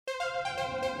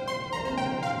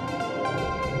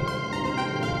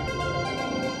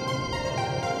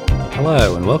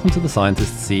Hello, and welcome to the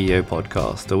Scientist CEO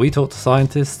podcast, where we talk to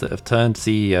scientists that have turned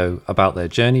CEO about their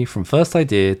journey from first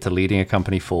idea to leading a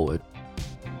company forward.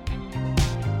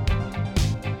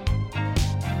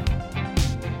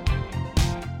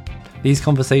 These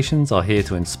conversations are here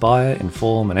to inspire,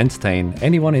 inform, and entertain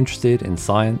anyone interested in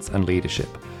science and leadership.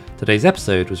 Today's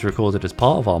episode was recorded as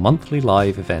part of our monthly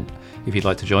live event. If you'd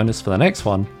like to join us for the next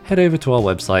one, head over to our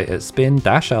website at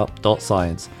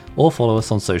spin-up.science or follow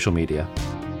us on social media.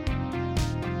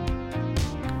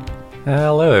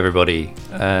 Hello everybody,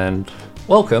 and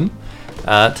welcome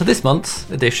to this month's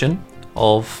edition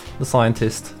of The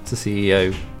Scientist to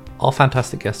CEO. Our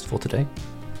fantastic guest for today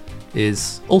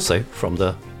is also from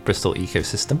the Bristol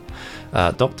ecosystem,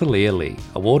 Dr. Leah Lee,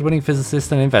 award-winning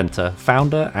physicist and inventor,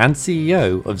 founder and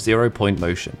CEO of Zero Point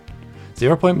Motion.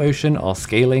 Zero Point Motion are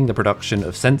scaling the production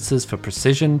of sensors for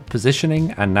precision,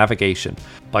 positioning, and navigation.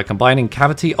 By combining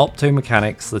cavity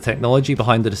optomechanics, the technology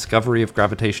behind the discovery of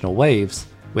gravitational waves,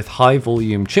 with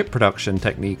high-volume chip production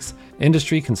techniques,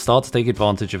 industry can start to take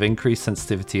advantage of increased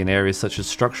sensitivity in areas such as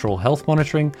structural health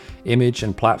monitoring, image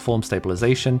and platform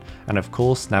stabilization, and of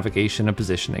course, navigation and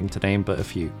positioning, to name but a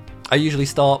few. I usually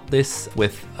start this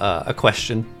with a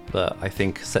question that I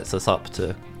think sets us up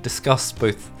to discuss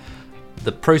both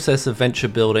the process of venture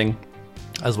building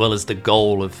as well as the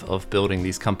goal of building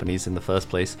these companies in the first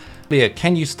place. Leah,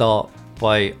 can you start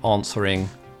by answering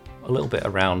a little bit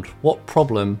around what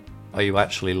problem are you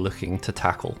actually looking to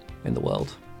tackle in the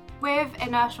world? With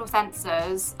inertial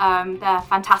sensors, they're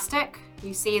fantastic.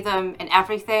 You see them in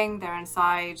everything. They're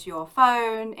inside your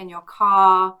phone, in your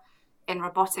car, in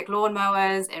robotic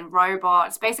lawnmowers, in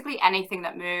robots. Basically anything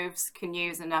that moves can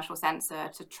use an inertial sensor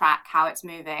to track how it's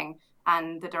moving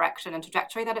and the direction and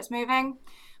trajectory that it's moving.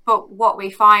 But what we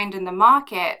find in the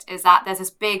market is that there's this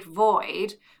big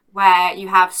void where you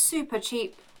have super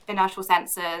cheap inertial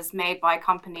sensors made by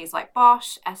companies like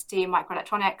Bosch, ST,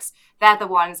 Microelectronics. They're the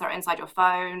ones that are inside your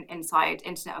phone, inside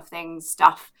Internet of Things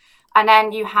stuff. And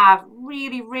then you have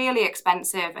really, really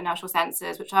expensive inertial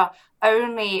sensors, which are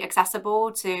only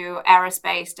accessible to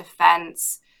aerospace,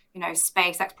 defense,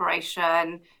 space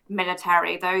exploration,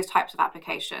 military, those types of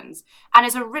applications. And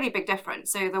it's a really big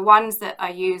difference. So the ones that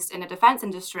are used in the defense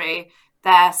industry,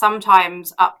 they're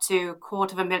sometimes up to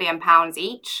 £250,000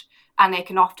 each. And they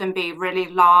can often be really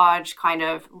large, kind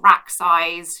of rack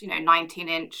size,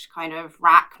 19-inch kind of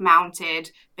rack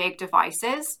mounted big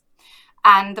devices.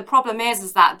 And the problem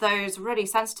is that those really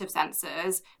sensitive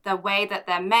sensors, the way that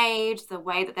they're made, the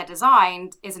way that they're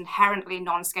designed is inherently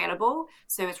non-scalable.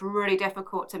 So it's really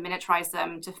difficult to miniaturize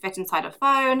them to fit inside a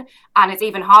phone. And it's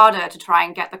even harder to try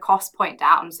and get the cost point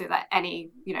down so that any,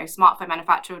 smartphone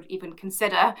manufacturer would even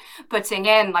consider putting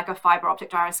in like a fiber optic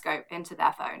gyroscope into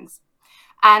their phones.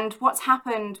 And what's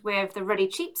happened with the really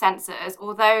cheap sensors,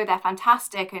 although they're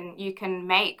fantastic and you can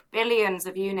make billions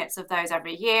of units of those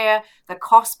every year, the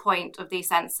cost point of these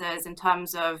sensors in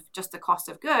terms of just the cost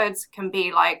of goods can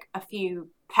be like a few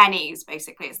pennies,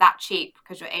 basically. It's that cheap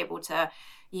because you're able to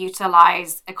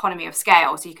utilize economy of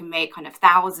scale. So you can make kind of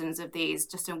thousands of these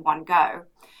just in one go.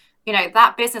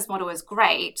 That business model is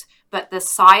great, but the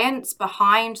science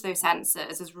behind those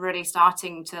sensors is really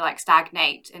starting to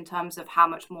stagnate in terms of how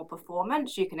much more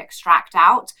performance you can extract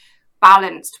out,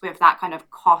 balanced with that kind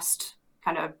of cost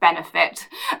kind of benefit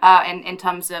in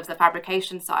terms of the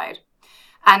fabrication side.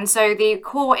 And so the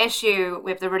core issue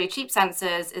with the really cheap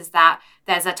sensors is that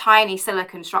there's a tiny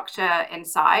silicon structure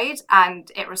inside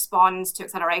and it responds to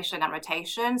acceleration and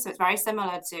rotation. So it's very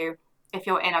similar to if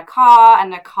you're in a car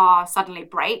and the car suddenly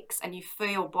brakes and you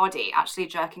feel your body actually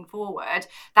jerking forward,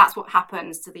 that's what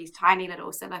happens to these tiny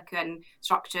little silicon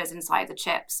structures inside the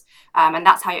chips. And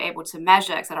that's how you're able to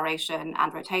measure acceleration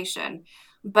and rotation.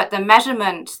 But the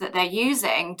measurement that they're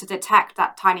using to detect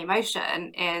that tiny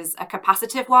motion is a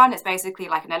capacitive one. It's basically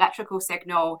like an electrical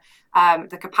signal.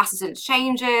 The capacitance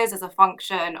changes as a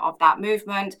function of that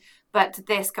movement. But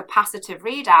this capacitive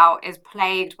readout is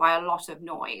plagued by a lot of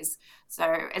noise. So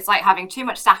it's like having too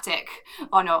much static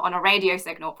on a radio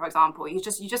signal, for example. You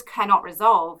just cannot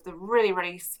resolve the really,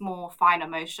 really small, finer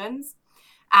motions.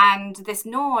 And this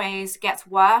noise gets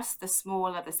worse the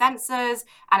smaller the sensors,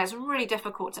 and it's really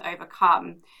difficult to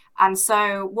overcome. And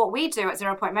so what we do at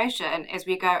Zero Point Motion is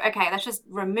we go, okay, let's just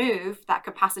remove that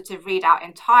capacitive readout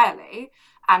entirely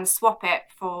and swap it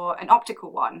for an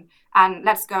optical one. And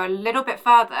let's go a little bit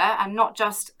further and not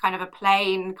just kind of a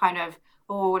plain kind of,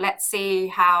 let's see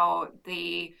how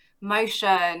the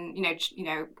motion,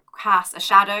 casts a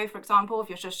shadow, for example, if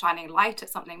you're just shining light at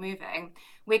something moving.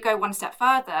 We go one step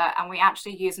further and we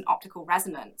actually use an optical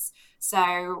resonance.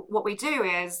 So what we do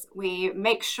is we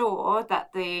make sure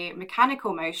that the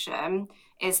mechanical motion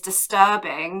is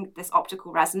disturbing this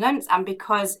optical resonance. And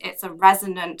because it's a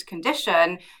resonant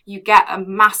condition, you get a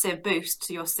massive boost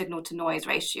to your signal to noise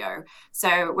ratio.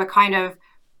 So we're kind of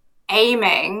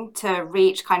aiming to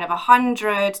reach kind of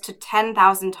 100 to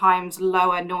 10,000 times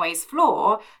lower noise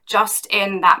floor just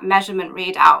in that measurement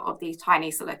readout of these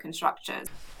tiny silicon structures.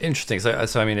 Interesting.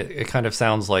 So I mean, it kind of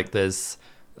sounds like there's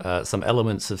some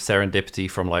elements of serendipity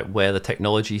from like where the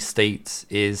technology state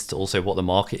is to also what the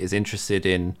market is interested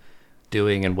in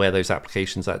doing and where those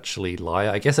applications actually lie.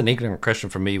 I guess an ignorant question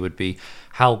from me would be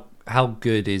how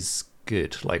good is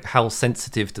good? Like how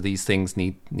sensitive do these things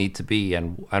need to be,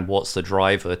 and what's the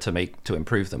driver to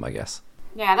improve them, I guess?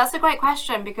 Yeah, that's a great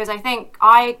question, because I think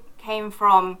I came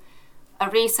from a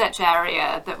research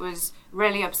area that was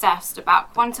really obsessed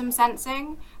about quantum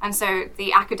sensing. And so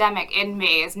the academic in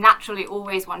me is naturally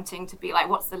always wanting to be like,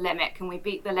 what's the limit? Can we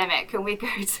beat the limit? Can we go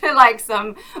to like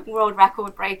some world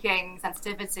record breaking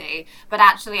sensitivity? But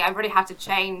actually, I really had to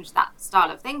change that style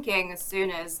of thinking as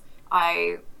soon as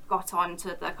I got onto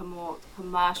the more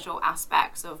commercial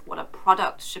aspects of what a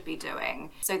product should be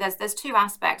doing. So there's two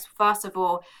aspects. First of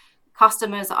all,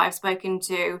 customers that I've spoken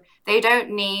to, they don't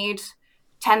need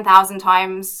 10,000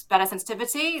 times better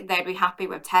sensitivity. They'd be happy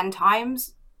with 10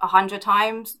 times, 100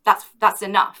 times. That's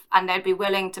enough. And they'd be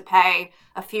willing to pay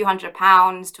a few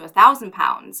 £100 to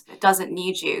 £1,000. It doesn't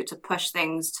need you to push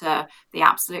things to the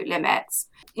absolute limits.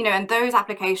 You know, and those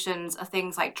applications are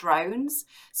things like drones.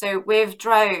 So with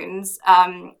drones,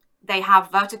 they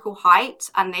have vertical height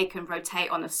and they can rotate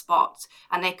on the spot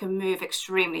and they can move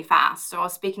extremely fast. So I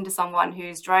was speaking to someone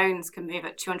whose drones can move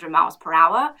at 200 miles per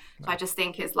hour. So I just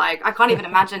think it's like, I can't even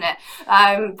imagine it.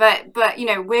 But you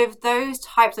know, with those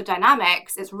types of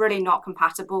dynamics, it's really not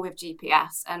compatible with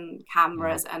GPS and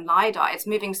cameras and LiDAR. It's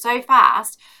moving so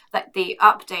fast that the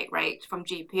update rate from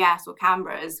GPS or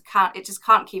cameras just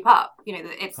can't keep up. You know,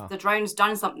 the drone's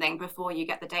done something before you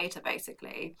get the data,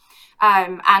 basically.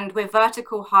 And with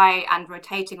vertical height and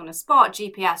rotating on a spot,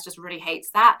 GPS just really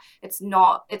hates that. It's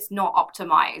not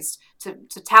optimized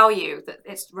to tell you that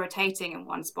it's rotating in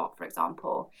one spot, for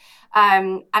example.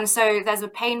 And so there's a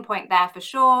pain point there for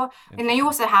sure. And then you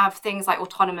also have things like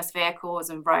autonomous vehicles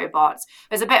and robots.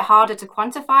 It's a bit harder to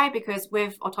quantify because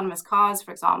with autonomous cars,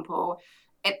 for example,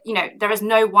 there is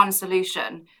no one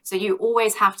solution. So you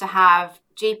always have to have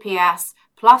GPS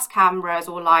plus cameras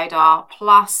or LiDAR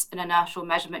plus an inertial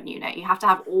measurement unit. You have to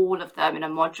have all of them in a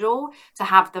module to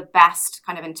have the best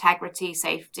kind of integrity,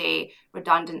 safety,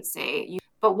 redundancy.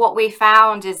 But what we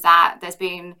found is that there's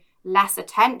been less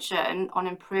attention on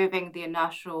improving the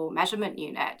inertial measurement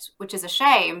unit, which is a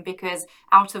shame because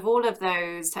out of all of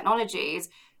those technologies,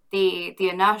 the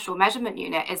inertial measurement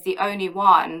unit is the only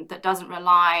one that doesn't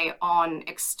rely on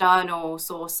external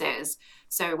sources.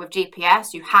 So with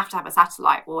GPS, you have to have a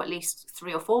satellite or at least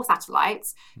 3 or 4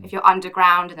 satellites. If you're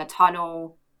underground in a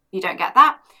tunnel, you don't get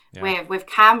that. Yeah. With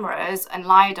cameras and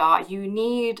LiDAR, you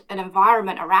need an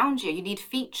environment around you. You need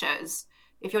features.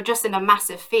 If you're just in a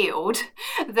massive field,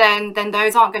 then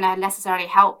those aren't going to necessarily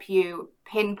help you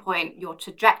pinpoint your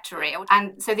trajectory.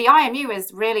 And so the IMU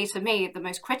is really, to me, the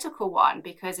most critical one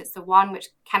because it's the one which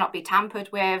cannot be tampered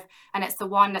with, and it's the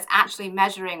one that's actually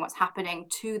measuring what's happening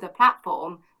to the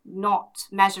platform, not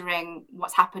measuring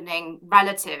what's happening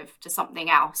relative to something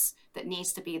else that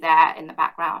needs to be there in the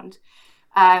background.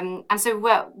 And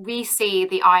so we see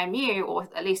the IMU, or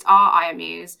at least our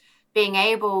IMUs, being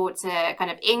able to kind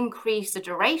of increase the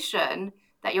duration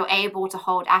that you're able to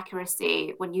hold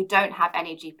accuracy when you don't have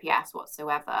any GPS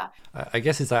whatsoever. I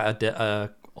guess is that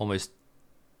a almost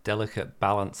delicate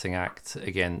balancing act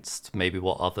against maybe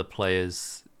what other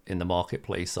players in the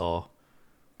marketplace are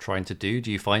trying to do? Do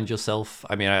you find yourself,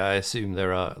 I mean, I assume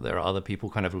there are other people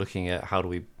kind of looking at how do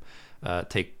we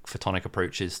take photonic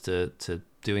approaches to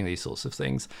doing these sorts of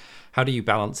things. How do you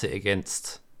balance it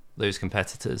against those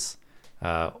competitors?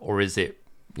 Or is it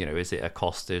a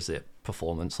cost? Is it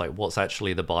performance? Like what's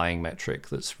actually the buying metric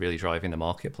that's really driving the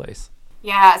marketplace?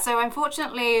 Yeah, so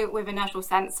unfortunately with inertial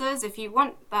sensors, if you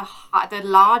want the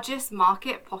largest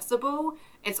market possible,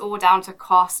 it's all down to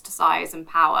cost, size and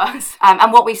power.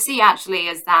 And what we see actually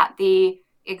is that the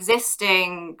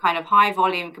existing kind of high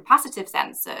volume capacitive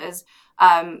sensors,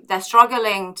 they're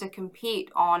struggling to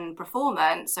compete on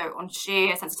performance, so on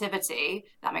sheer sensitivity,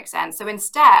 that makes sense. So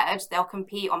instead, they'll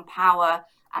compete on power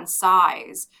and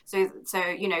size. So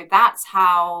that's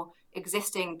how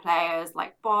existing players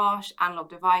like Bosch, Analog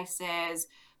Devices,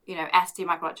 ST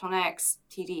Microelectronics,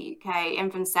 TDK,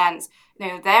 InvenSense,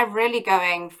 they're really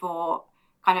going for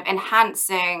kind of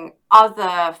enhancing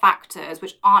other factors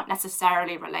which aren't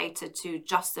necessarily related to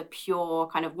just the pure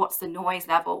kind of what's the noise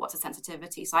level, what's the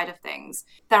sensitivity side of things.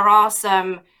 There are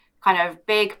some kind of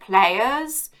big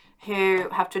players who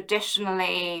have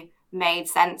traditionally made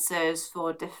sensors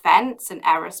for defense and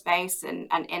aerospace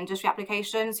and industry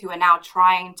applications, who are now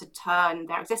trying to turn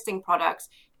their existing products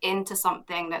into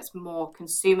something that's more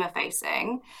consumer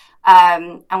facing.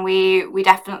 And we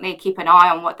definitely keep an eye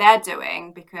on what they're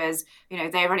doing, because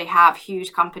they already have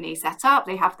huge companies set up,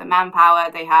 they have the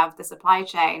manpower, they have the supply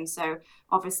chain. So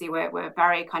obviously we're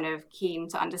very kind of keen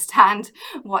to understand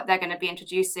what they're going to be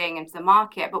introducing into the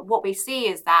market. But what we see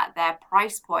is that their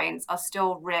price points are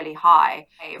still really high.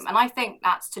 And I think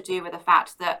that's to do with the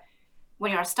fact that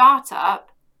when you're a startup,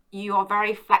 you are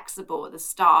very flexible at the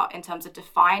start in terms of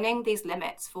defining these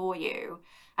limits for you.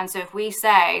 And so if we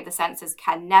say the sensors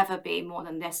can never be more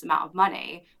than this amount of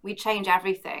money, we change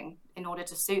everything in order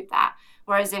to suit that.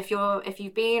 Whereas if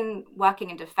you've been working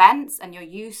in defense and you're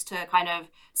used to kind of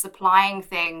supplying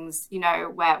things,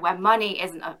 where money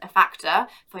isn't a factor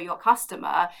for your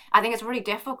customer, I think it's really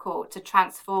difficult to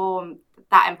transform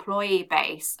that employee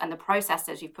base and the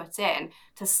processes you've put in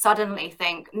to suddenly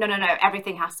think, no,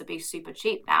 everything has to be super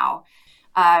cheap now.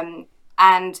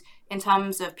 And in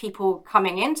terms of people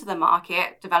coming into the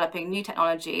market, developing new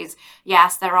technologies,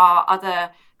 yes, there are other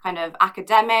kind of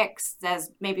academics. There's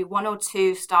maybe one or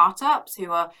two startups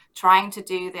who are trying to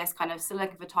do this kind of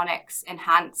silicon photonics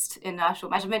enhanced inertial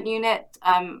measurement unit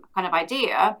kind of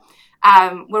idea.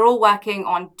 We're all working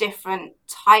on different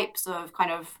types of kind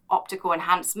of optical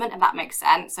enhancement, if that makes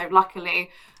sense. So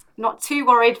luckily, not too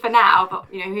worried for now, but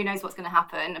who knows what's going to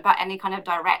happen about any kind of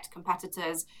direct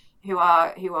competitors who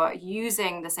are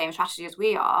using the same strategy as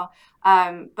we are.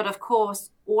 But of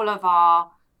course, all of our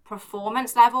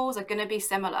performance levels are going to be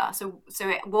similar. So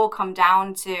it will come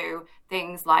down to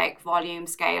things like volume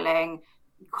scaling,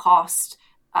 cost.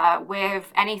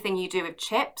 With anything you do with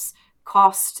chips,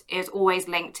 cost is always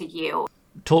linked to yield.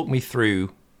 Talk me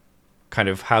through kind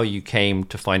of how you came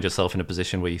to find yourself in a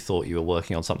position where you thought you were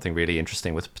working on something really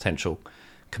interesting with potential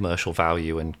commercial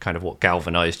value, and kind of what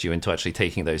galvanized you into actually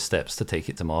taking those steps to take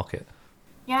it to market.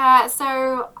 Yeah,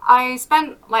 so I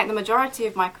spent like the majority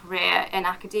of my career in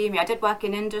academia. I did work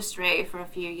in industry for a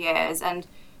few years, and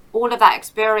all of that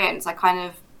experience, I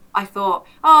thought,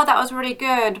 oh, that was really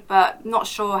good, but not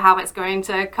sure how it's going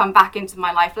to come back into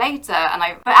my life later.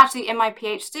 But actually in my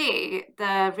PhD,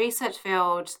 the research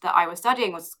field that I was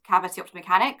studying was cavity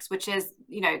optomechanics, which is,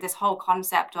 this whole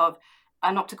concept of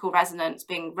an optical resonance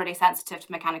being really sensitive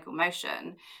to mechanical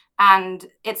motion. And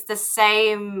it's the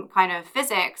same kind of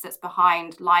physics that's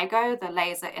behind LIGO, the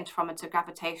Laser Interferometer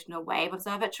Gravitational Wave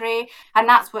Observatory. And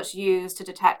that's what's used to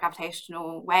detect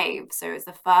gravitational waves. So it's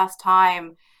the first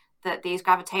time that these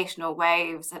gravitational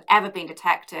waves had ever been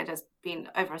detected. Has been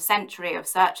over a century of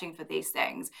searching for these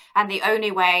things. And the only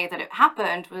way that it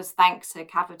happened was thanks to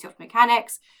cavity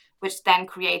optomechanics, which then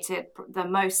created the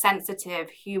most sensitive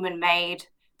human-made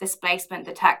displacement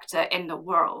detector in the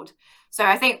world. So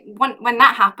I think when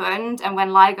that happened, and when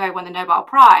LIGO won the Nobel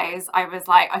Prize, I was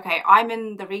like, okay, I'm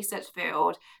in the research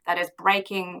field that is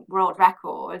breaking world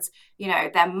records.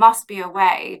 There must be a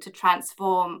way to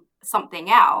transform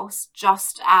something else,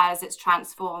 just as it's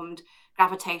transformed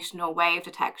gravitational wave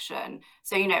detection.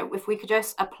 So, if we could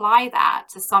just apply that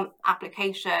to some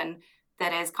application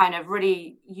that is kind of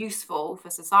really useful for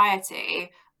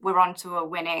society, we're onto a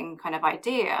winning kind of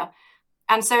idea.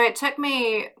 And so it took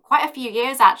me quite a few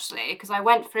years, actually, because I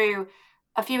went through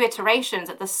a few iterations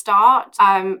at the start.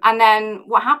 And then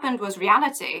what happened was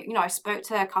reality. I spoke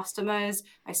to customers,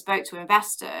 I spoke to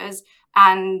investors,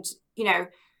 and,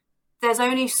 there's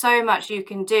only so much you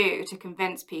can do to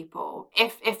convince people.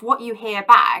 If what you hear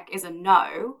back is a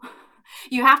no,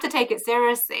 you have to take it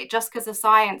seriously. Just because the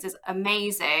science is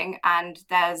amazing and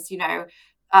there's,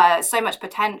 so much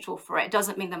potential for it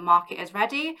doesn't mean the market is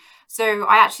ready. So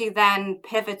I actually then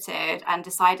pivoted and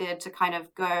decided to kind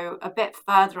of go a bit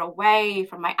further away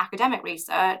from my academic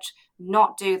research,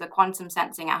 not do the quantum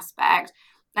sensing aspect.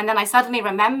 And then I suddenly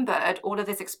remembered all of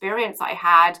this experience I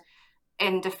had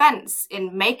in defense,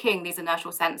 in making these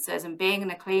inertial sensors and being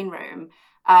in a clean room,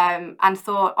 and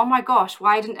thought, oh my gosh,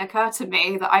 why didn't it occur to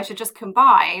me that I should just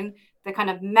combine the kind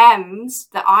of MEMS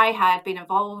that I had been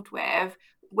involved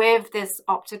with this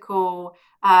optical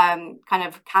kind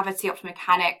of cavity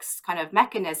optomechanics kind of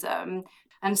mechanism.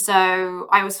 And so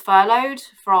I was furloughed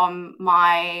from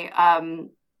my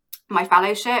my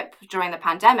fellowship during the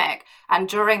pandemic. And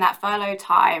during that furlough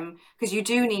time, because you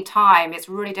do need time, it's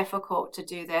really difficult to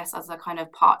do this as a kind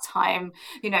of part-time,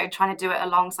 trying to do it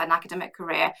alongside an academic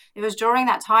career. It was during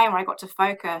that time where I got to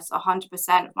focus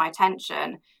 100% of my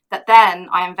attention that then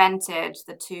I invented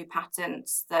the two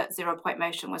patents that Zero Point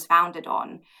Motion was founded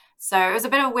on. So it was a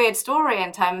bit of a weird story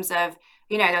in terms of,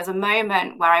 there was a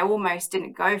moment where I almost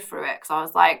didn't go through it because I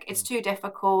was like, it's too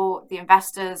difficult. The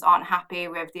investors aren't happy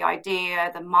with the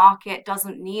idea. The market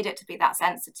doesn't need it to be that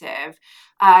sensitive.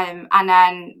 And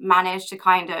then managed to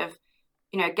kind of,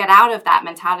 get out of that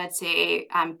mentality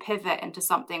and pivot into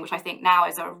something which I think now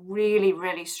is a really,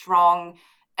 really strong,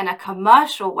 in a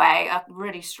commercial way, a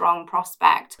really strong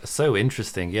prospect. So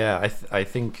interesting. Yeah, I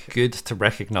think good to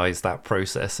recognize that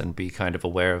process and be kind of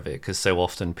aware of it, because so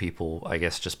often people, I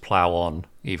guess, just plow on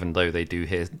even though they do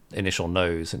hear initial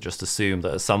no's and just assume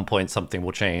that at some point something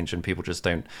will change, and people just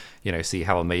don't, see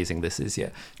how amazing this is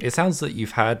yet. It sounds that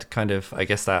you've had kind of, I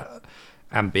guess, that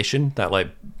ambition, that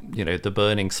the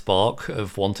burning spark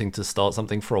of wanting to start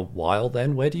something for a while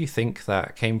then. Where do you think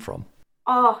that came from?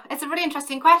 Oh, it's a really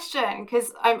interesting question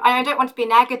because I don't want to be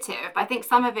negative, but I think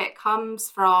some of it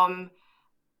comes from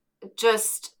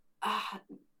just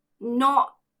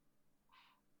not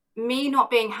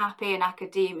being happy in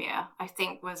academia. I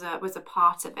think was a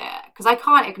part of it, because I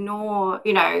can't ignore,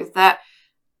 that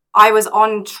I was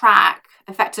on track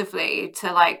effectively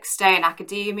to stay in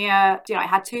academia. I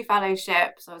had 2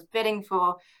 fellowships. I was bidding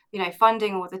for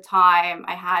funding all the time.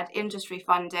 I had industry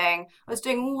funding. I was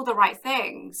doing all the right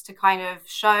things to kind of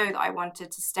show that I wanted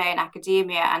to stay in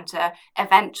academia and to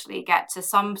eventually get to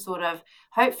some sort of,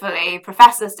 hopefully,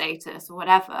 professor status or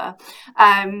whatever.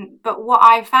 But what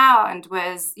I found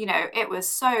was, it was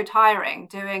so tiring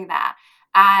doing that.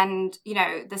 And,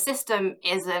 the system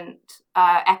isn't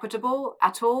equitable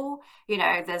at all.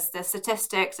 There's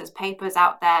statistics, there's papers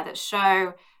out there that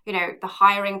show the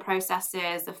hiring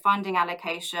processes, the funding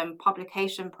allocation,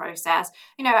 publication process,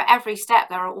 at every step,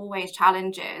 there are always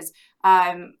challenges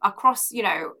across,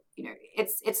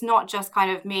 it's not just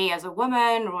kind of me as a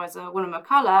woman or as a woman of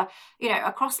color,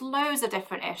 across loads of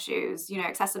different issues,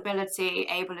 accessibility,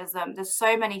 ableism. There's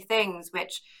so many things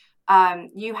which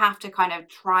you have to kind of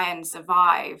try and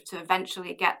survive to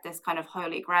eventually get this kind of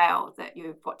holy grail that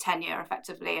you've got tenure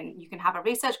effectively, and you can have a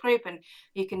research group and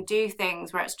you can do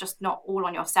things where it's just not all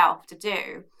on yourself to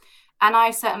do. And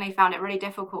I certainly found it really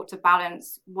difficult to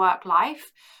balance work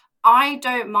life. I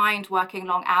don't mind working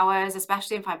long hours,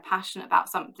 especially if I'm passionate about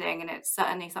something, and it's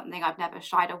certainly something I've never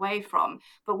shied away from.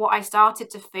 But what I started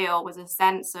to feel was a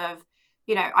sense of,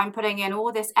 I'm putting in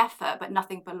all this effort, but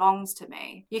nothing belongs to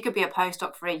me. You could be a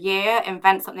postdoc for a year,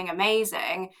 invent something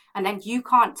amazing, and then you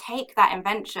can't take that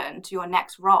invention to your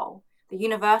next role. The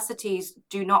universities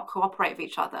do not cooperate with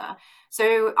each other.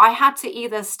 So I had to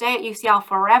either stay at UCL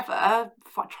forever,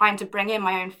 trying to bring in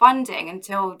my own funding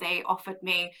until they offered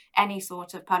me any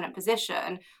sort of permanent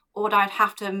position, or I'd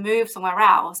have to move somewhere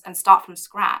else and start from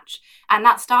scratch. And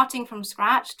that starting from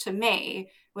scratch to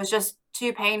me was just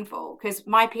too painful, because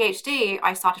my PhD,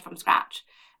 I started from scratch,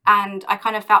 and I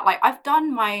kind of felt like I've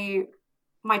done my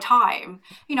time.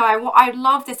 I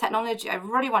love this technology. I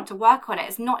really want to work on it.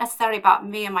 It's not necessarily about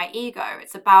me and my ego.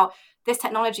 It's about this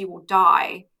technology will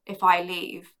die if I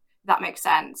leave. If that makes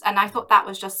sense. And I thought that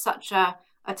was just such a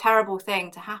terrible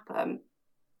thing to happen.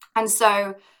 And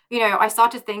so, I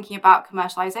started thinking about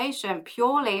commercialization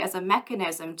purely as a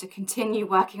mechanism to continue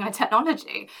working on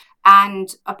technology.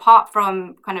 And apart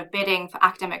from kind of bidding for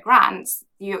academic grants,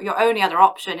 your only other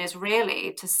option is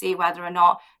really to see whether or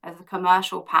not there's a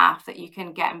commercial path that you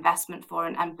can get investment for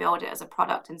and build it as a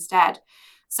product instead.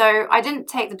 So I didn't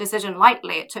take the decision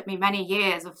lightly. It took me many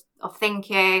years of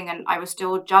thinking, and I was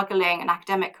still juggling an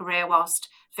academic career whilst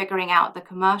figuring out the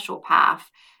commercial path.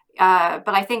 But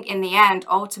I think in the end,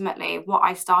 ultimately, what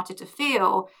I started to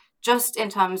feel, just in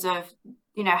terms of,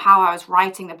 how I was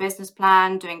writing the business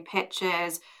plan, doing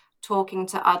pitches, talking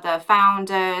to other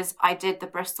founders. I did the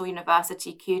Bristol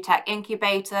University QTech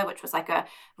Incubator, which was like a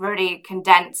really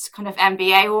condensed kind of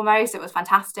MBA almost. It was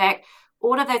fantastic.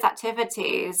 All of those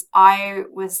activities, I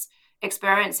was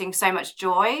experiencing so much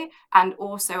joy and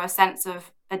also a sense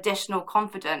of additional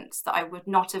confidence that I would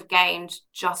not have gained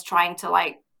just trying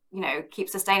to keep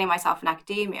sustaining myself in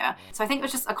academia. So I think it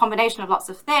was just a combination of lots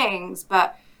of things,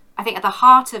 but I think at the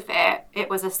heart of it, it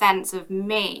was a sense of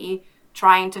me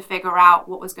trying to figure out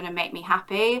what was going to make me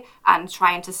happy and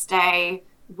trying to stay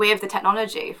with the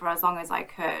technology for as long as I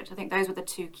could. I think those were the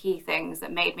 2 key things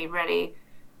that made me really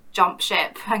jump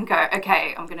ship and go,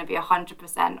 okay, I'm going to be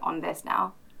 100% on this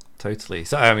now. Totally.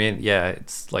 So, I mean, yeah,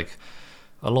 it's like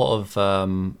a lot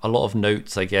of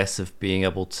notes, I guess, of being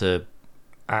able to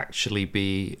actually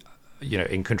be,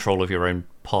 in control of your own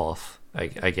path,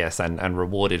 I guess, and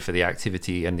rewarded for the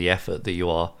activity and the effort that you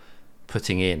are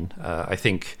putting in. I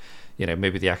think,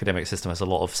 maybe the academic system has a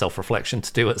lot of self-reflection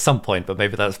to do at some point, but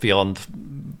maybe that's beyond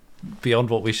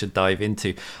what we should dive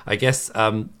into. I guess,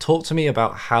 talk to me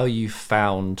about how you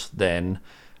found then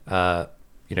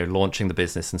launching the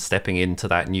business and stepping into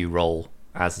that new role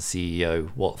as a CEO?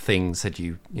 What things had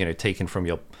you taken from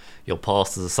your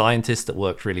past as a scientist that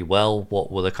worked really well?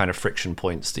 What were the kind of friction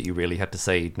points that you really had to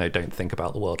say, no, don't think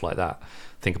about the world like that,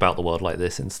 think about the world like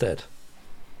this instead?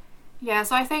 Yeah,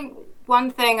 so I think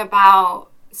one thing about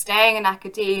staying in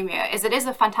academia is it is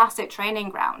a fantastic training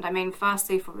ground. I mean,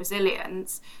 firstly for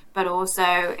resilience, but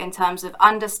also in terms of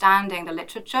understanding the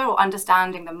literature or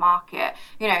understanding the market.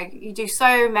 You do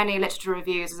so many literature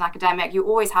reviews as an academic, you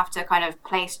always have to kind of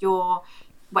place your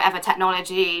whatever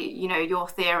technology, your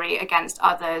theory against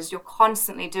others. You're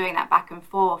constantly doing that back and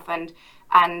forth and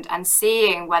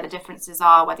seeing where the differences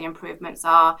are, where the improvements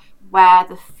are, where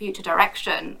the future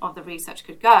direction of the research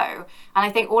could go. And I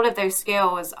think all of those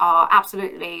skills are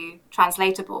absolutely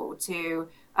translatable to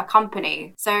a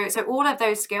company. So all of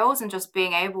those skills and just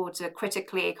being able to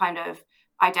critically kind of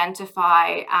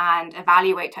identify and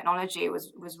evaluate technology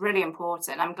was really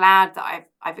important. I'm glad that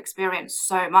I've experienced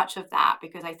so much of that,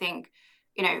 because I think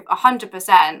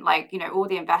 100%, all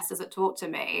the investors that talk to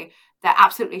me, they're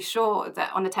absolutely sure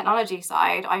that on the technology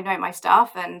side, I know my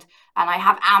stuff, and I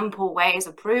have ample ways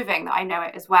of proving that I know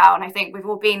it as well. And I think we've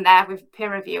all been there with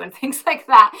peer review and things like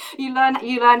that. You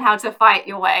learn how to fight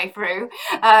your way through,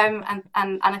 and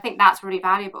I think that's really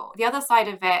valuable. The other side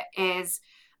of it is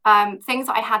things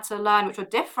that I had to learn, which were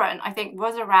different. I think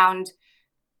was around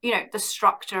the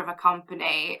structure of a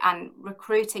company and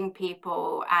recruiting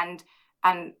people and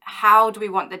how do we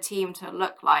want the team to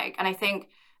look like. And I think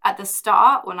at the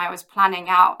start, when I was planning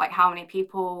out like how many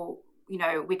people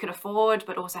we could afford,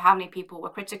 but also how many people were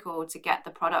critical to get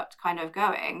the product kind of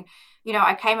going,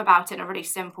 I came about it in a really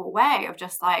simple way of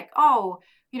just like, all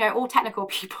technical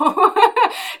people.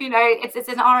 It's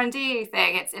an R&D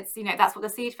thing. It's that's what the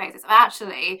seed phase is.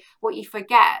 Actually, what you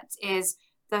forget is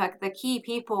the key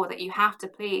people that you have to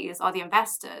please are the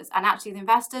investors. And actually the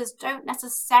investors don't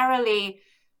necessarily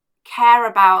care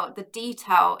about the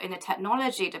detail in the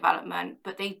technology development,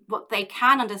 but what they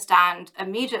can understand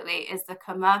immediately is the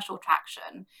commercial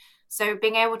traction. So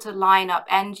being able to line up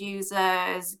end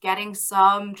users, getting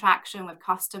some traction with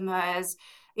customers,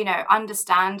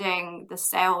 understanding the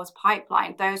sales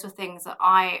pipeline, those are things that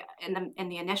I in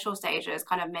the initial stages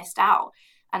kind of missed out.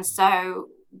 And so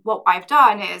what I've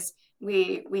done is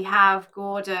we have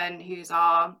Gordon, who's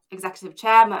our executive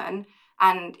chairman,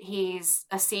 and he's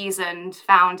a seasoned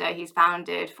founder. He's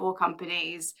founded 4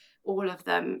 companies, all of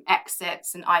them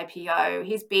exits and IPO.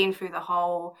 He's been through the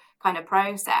whole kind of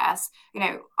process.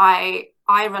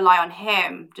 I rely on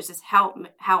him just to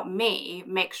help me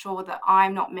make sure that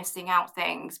I'm not missing out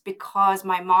things, because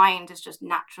my mind is just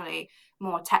naturally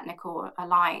more technical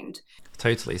aligned.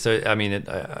 Totally. So, I mean,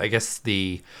 I guess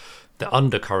the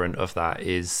undercurrent of that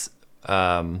is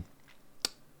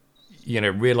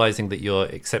realizing that you're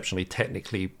exceptionally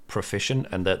technically proficient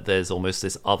and that there's almost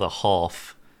this other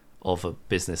half of a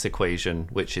business equation,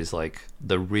 which is like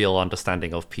the real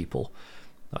understanding of people,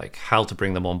 like how to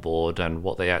bring them on board and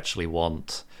what they actually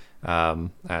want.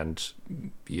 And,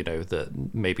 that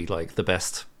maybe like the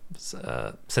best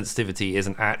sensitivity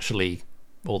isn't actually,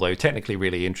 although technically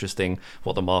really interesting,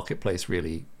 what the marketplace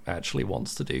really actually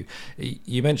wants to do.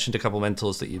 You mentioned a couple of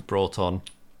mentors that you brought on.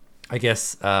 I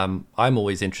guess I'm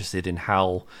always interested in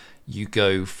how you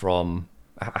go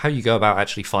about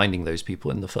actually finding those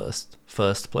people in the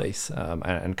first place,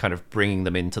 and kind of bringing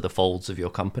them into the folds of your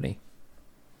company.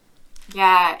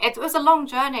 Yeah, it was a long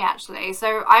journey actually.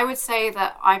 So I would say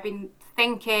that I've been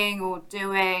thinking or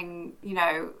doing,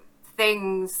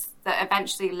 things that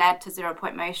eventually led to Zero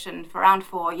Point Motion for around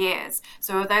 4 years.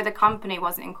 So although the company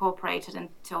wasn't incorporated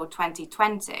until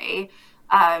 2020,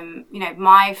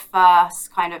 my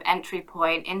first kind of entry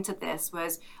point into this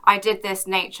was I did this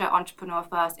Nature Entrepreneur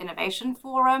First Innovation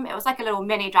Forum. It was like a little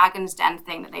mini Dragon's Den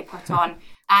thing that they put on.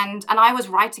 And I was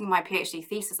writing my PhD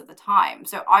thesis at the time.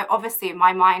 So obviously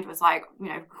my mind was like,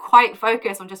 quite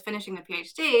focused on just finishing the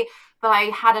PhD, but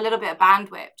I had a little bit of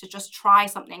bandwidth to just try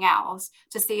something else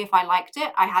to see if I liked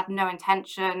it. I had no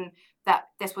intention that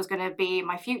this was going to be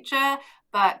my future,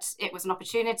 but it was an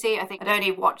opportunity. I think I'd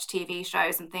only watched TV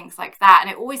shows and things like that,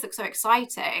 and it always looked so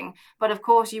exciting. But of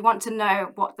course, you want to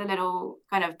know what the little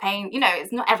kind of pain,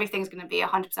 it's not everything's going to be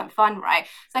 100% fun, right?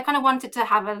 So I kind of wanted to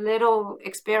have a little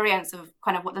experience of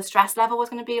kind of what the stress level was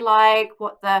going to be like,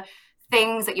 what the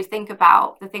things that you think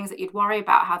about, the things that you'd worry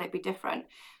about, how they'd be different.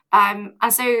 And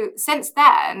so since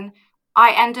then,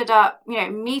 I ended up,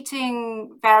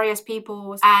 meeting various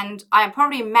people, and I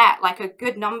probably met like a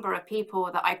good number of people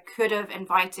that I could have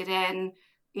invited in,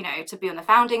 to be on the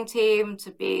founding team,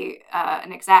 to be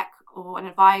an exec or an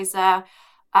advisor.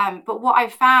 But what I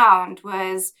found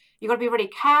was, you've got to be really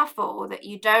careful that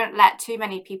you don't let too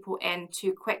many people in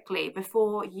too quickly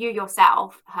before you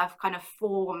yourself have kind of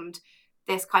formed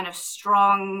this kind of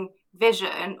strong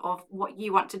vision of what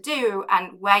you want to do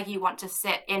and where you want to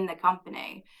sit in the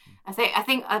company. I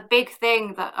think a big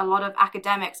thing that a lot of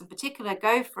academics in particular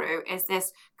go through is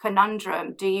this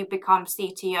conundrum: do you become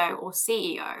CTO or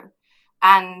CEO?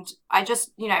 And I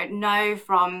just, know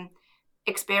from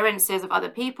experiences of other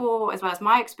people as well as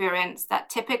my experience that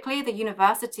typically the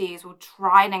universities will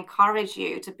try and encourage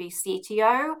you to be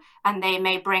CTO, and they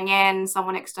may bring in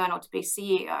someone external to be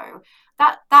CEO.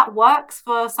 That works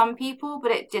for some people, but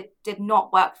it did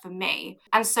not work for me.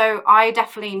 And so I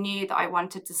definitely knew that I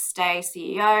wanted to stay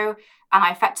CEO, and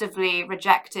I effectively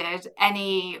rejected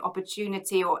any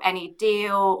opportunity or any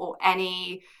deal or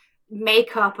any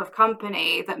makeup of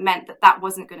company that meant that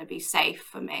wasn't going to be safe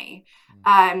for me.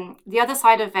 The other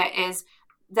side of it is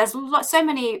there's so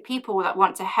many people that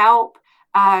want to help,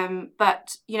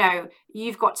 but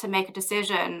you've got to make a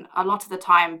decision a lot of the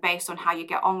time based on how you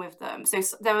get on with them. So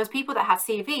there was people that had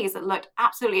CVs that looked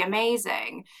absolutely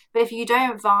amazing, but if you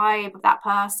don't vibe with that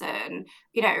person,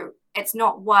 it's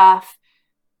not worth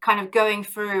kind of going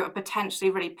through a potentially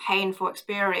really painful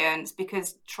experience,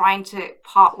 because trying to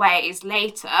part ways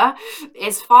later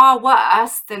is far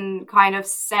worse than kind of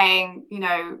saying,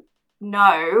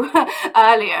 no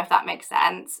earlier, if that makes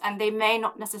sense. And they may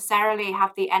not necessarily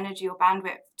have the energy or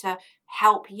bandwidth to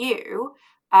help you.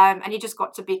 And you just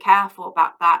got to be careful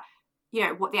about that,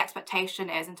 what the expectation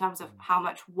is in terms of how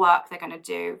much work they're going to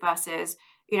do versus,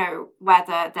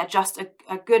 whether they're just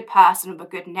a good person with a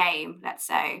good name, let's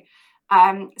say.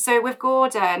 So with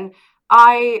Gordon,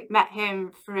 I met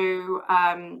him through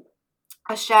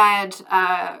a shared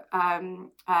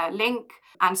link.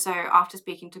 And so after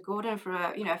speaking to Gordon for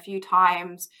a few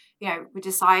times, we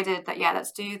decided that,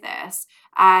 let's do this.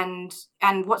 And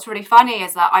what's really funny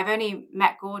is that I've only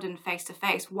met Gordon face to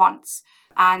face once,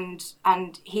 and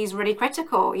he's really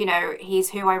critical.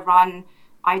 He's who I run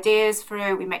ideas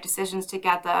through. We make decisions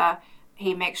together.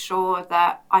 He makes sure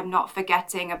that I'm not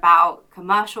forgetting about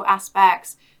commercial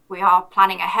aspects. We are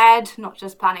planning ahead, not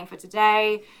just planning for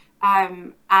today.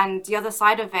 And the other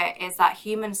side of it is that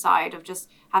human side of just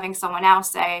having someone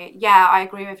else say, yeah, I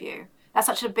agree with you. That's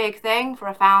such a big thing for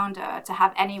a founder, to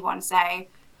have anyone say,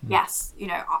 yes,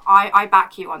 I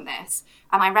back you on this.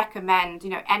 And I recommend,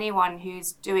 anyone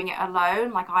who's doing it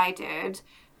alone, like I did,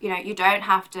 you don't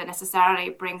have to necessarily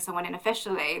bring someone in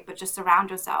officially, but just surround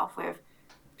yourself with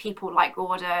people like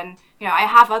Gordon. I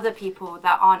have other people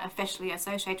that aren't officially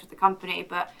associated with the company,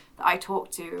 but that I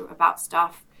talk to about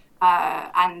stuff.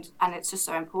 And it's just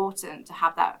so important to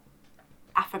have that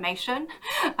affirmation,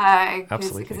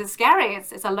 because it's scary.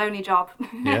 It's a lonely job.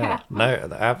 Yeah, no,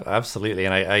 absolutely.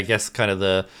 And I guess kind of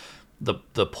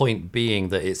the point being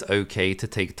that it's okay to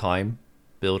take time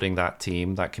building that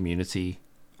team, that community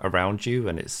around you,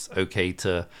 and it's okay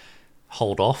to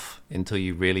hold off until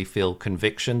you really feel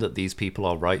conviction that these people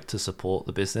are right to support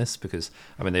the business. Because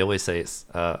they always say it's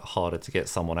harder to get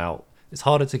someone out. It's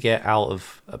harder to get out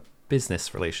of a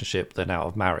business relationship than out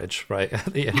of marriage, right?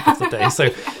 At the end of the day. So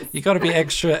you got to be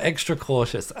extra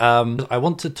cautious. I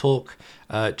want to talk,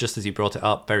 just as you brought it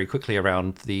up, very quickly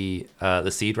around the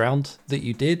seed round that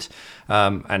you did,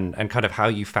 and kind of how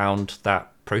you found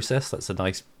that process. That's a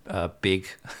nice big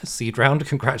seed round.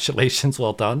 Congratulations,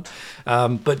 well done.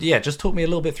 But yeah, just talk me a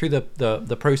little bit through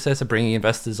the process of bringing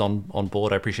investors on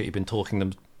board. I appreciate you've been talking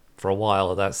them for a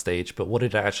while at that stage, but what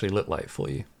did it actually look like for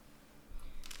you?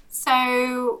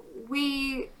 So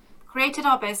we created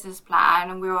our business plan,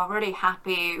 and we were really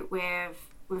happy with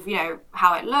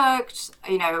how it looked.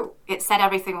 It said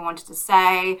everything we wanted to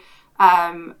say.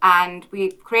 And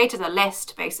we created a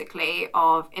list basically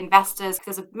of investors.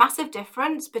 There's a massive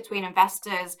difference between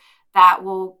investors that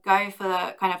will go for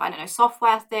the kind of,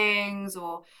 software things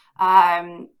or,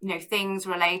 things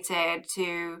related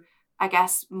to, I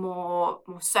guess, more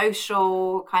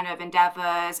social kind of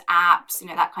endeavors, apps,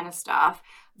 that kind of stuff,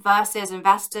 versus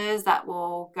investors that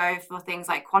will go for things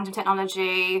like quantum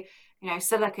technology,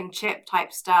 silicon chip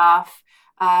type stuff.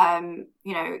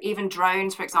 Even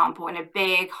drones, for example, in a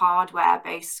big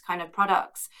hardware-based kind of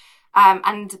products.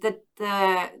 And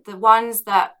the ones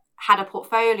that had a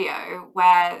portfolio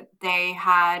where they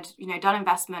had, done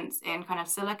investments in kind of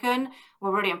silicon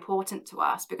were really important to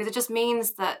us, because it just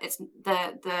means that it's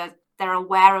they're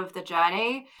aware of the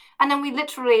journey. And then we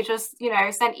literally just,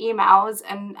 sent emails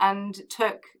and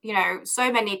took,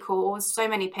 so many calls, so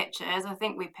many pitches. I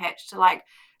think we pitched to like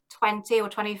 20 or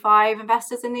 25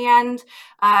 investors in the end.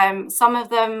 Some of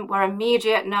them were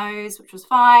immediate no's, which was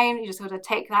fine. You just got to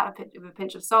take that with a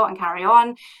pinch of salt and carry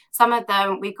on. Some of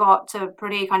them we got to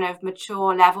pretty kind of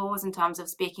mature levels in terms of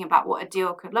speaking about what a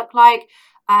deal could look like.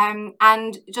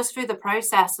 And just through the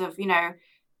process of,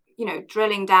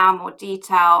 drilling down more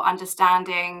detail,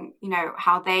 understanding,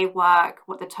 how they work,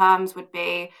 what the terms would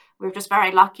be. We were just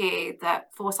very lucky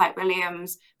that Forsyth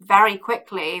Williams very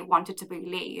quickly wanted to be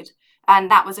lead.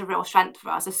 And that was a real strength for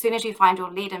us. As soon as you find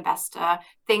your lead investor,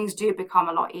 things do become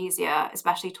a lot easier,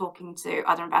 especially talking to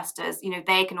other investors.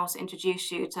 They can also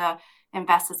introduce you to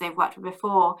investors they've worked with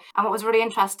before. And what was really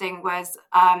interesting was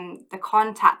the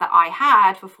contact that I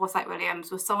had for Forsyth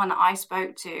Williams was someone that I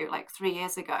spoke to like 3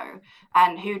 years ago,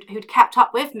 and who'd kept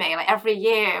up with me. Like every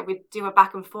year we'd do a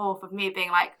back and forth of me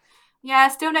being like, yeah,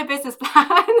 still no business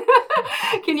plan.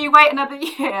 Can you wait another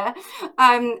year?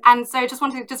 And so just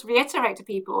wanted to reiterate to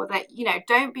people that,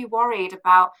 don't be worried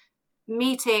about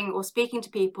meeting or speaking to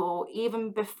people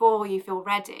even before you feel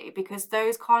ready, because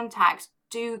those contacts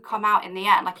do come out in the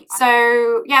end.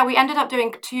 So yeah, we ended up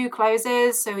doing 2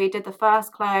 closes. So we did the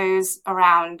first close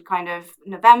around kind of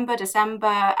November,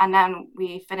 December, and then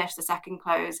we finished the second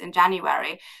close in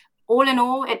January. All in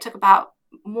all, it took about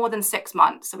more than 6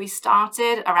 months. So we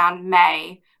started around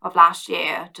May of last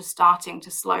year, just starting to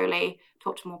slowly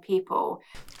talk to more people.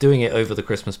 Doing it over the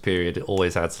Christmas period, it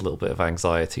always adds a little bit of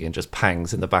anxiety and just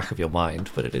pangs in the back of your mind,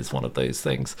 but it is one of those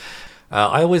things.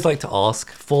 I always like to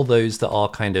ask, for those that are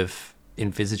kind of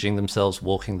envisaging themselves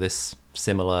walking this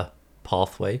similar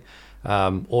pathway,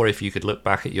 or if you could look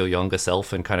back at your younger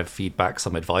self and kind of feed back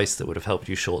some advice that would have helped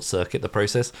you short circuit the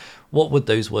process, what would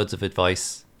those words of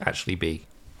advice actually be?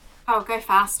 Oh, go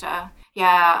faster.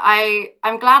 Yeah,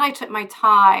 I'm glad I took my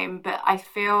time, but I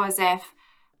feel as if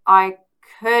I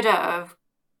could have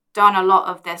done a lot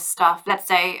of this stuff, let's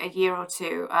say a year or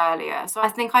 2 earlier. So I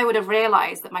think I would have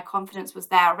realized that my confidence was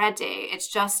there already. It's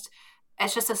just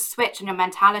a switch in your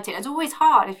mentality. It's always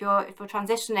hard if you're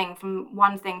transitioning from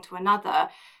one thing to another.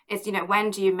 It's,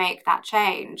 when do you make that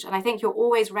change? And I think you're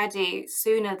always ready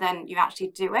sooner than you actually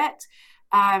do it.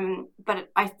 But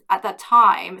at that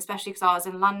time, especially because I was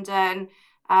in London,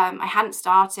 I hadn't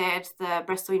started the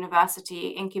Bristol University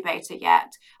incubator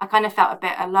yet. I kind of felt a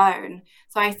bit alone.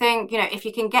 So I think, if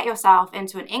you can get yourself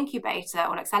into an incubator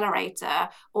or an accelerator,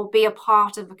 or be a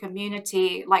part of a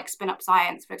community like Spin Up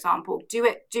Science, for example,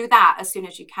 do that as soon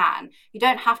as you can. You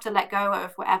don't have to let go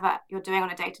of whatever you're doing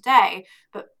on a day-to-day,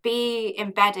 but be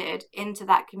embedded into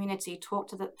that community, talk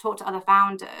to other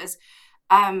founders,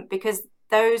 because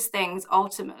those things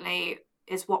ultimately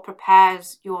is what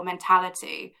prepares your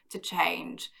mentality to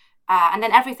change. And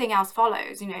then everything else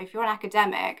follows. If you're an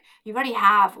academic, you already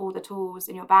have all the tools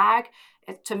in your bag.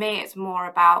 To me, it's more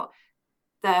about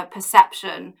the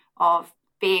perception of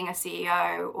being a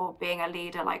CEO or being a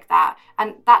leader like that.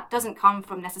 And that doesn't come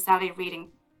from necessarily reading,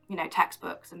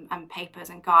 textbooks and papers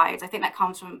and guides. I think that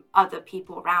comes from other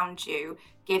people around you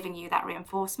giving you that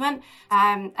reinforcement.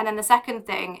 And then the second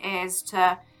thing is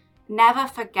to never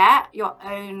forget your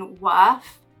own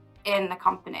worth in the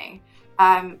company.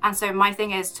 And so my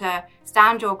thing is to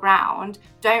stand your ground.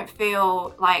 Don't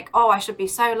feel like, oh, I should be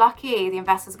so lucky, the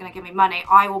investor's going to give me money,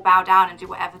 I will bow down and do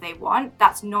whatever they want.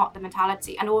 That's not the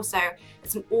mentality. And also,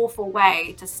 it's an awful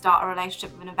way to start a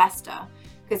relationship with an investor,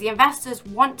 because the investors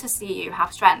want to see you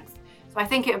have strength. So I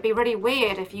think it would be really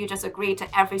weird if you just agreed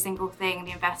to every single thing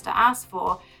the investor asks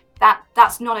for.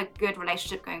 That's not a good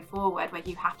relationship going forward, where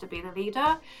you have to be the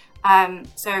leader.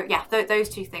 So yeah, those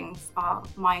 2 things are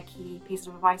my key pieces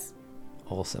of advice.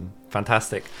 Awesome.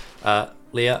 Fantastic.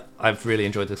 Leah, I've really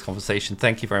enjoyed this conversation.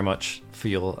 Thank you very much for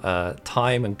your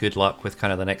time, and good luck with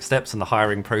kind of the next steps and the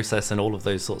hiring process and all of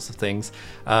those sorts of things.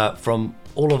 From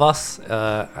all of us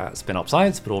at Spin Up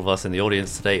Science, but all of us in the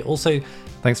audience today, also,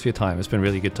 thanks for your time. It's been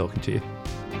really good talking to you.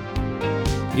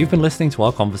 You've been listening to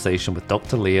our conversation with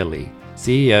Dr. Leah Lee,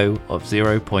 CEO of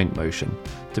 0 Point Motion.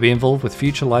 To be involved with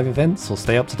future live events or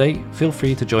stay up to date, feel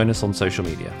free to join us on social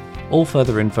media. All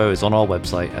further info is on our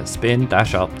website at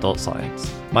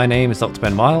spin-up.science. My name is Dr.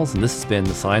 Ben Miles, and this has been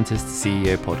the Scientist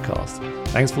CEO podcast.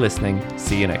 Thanks for listening.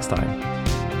 See you next time.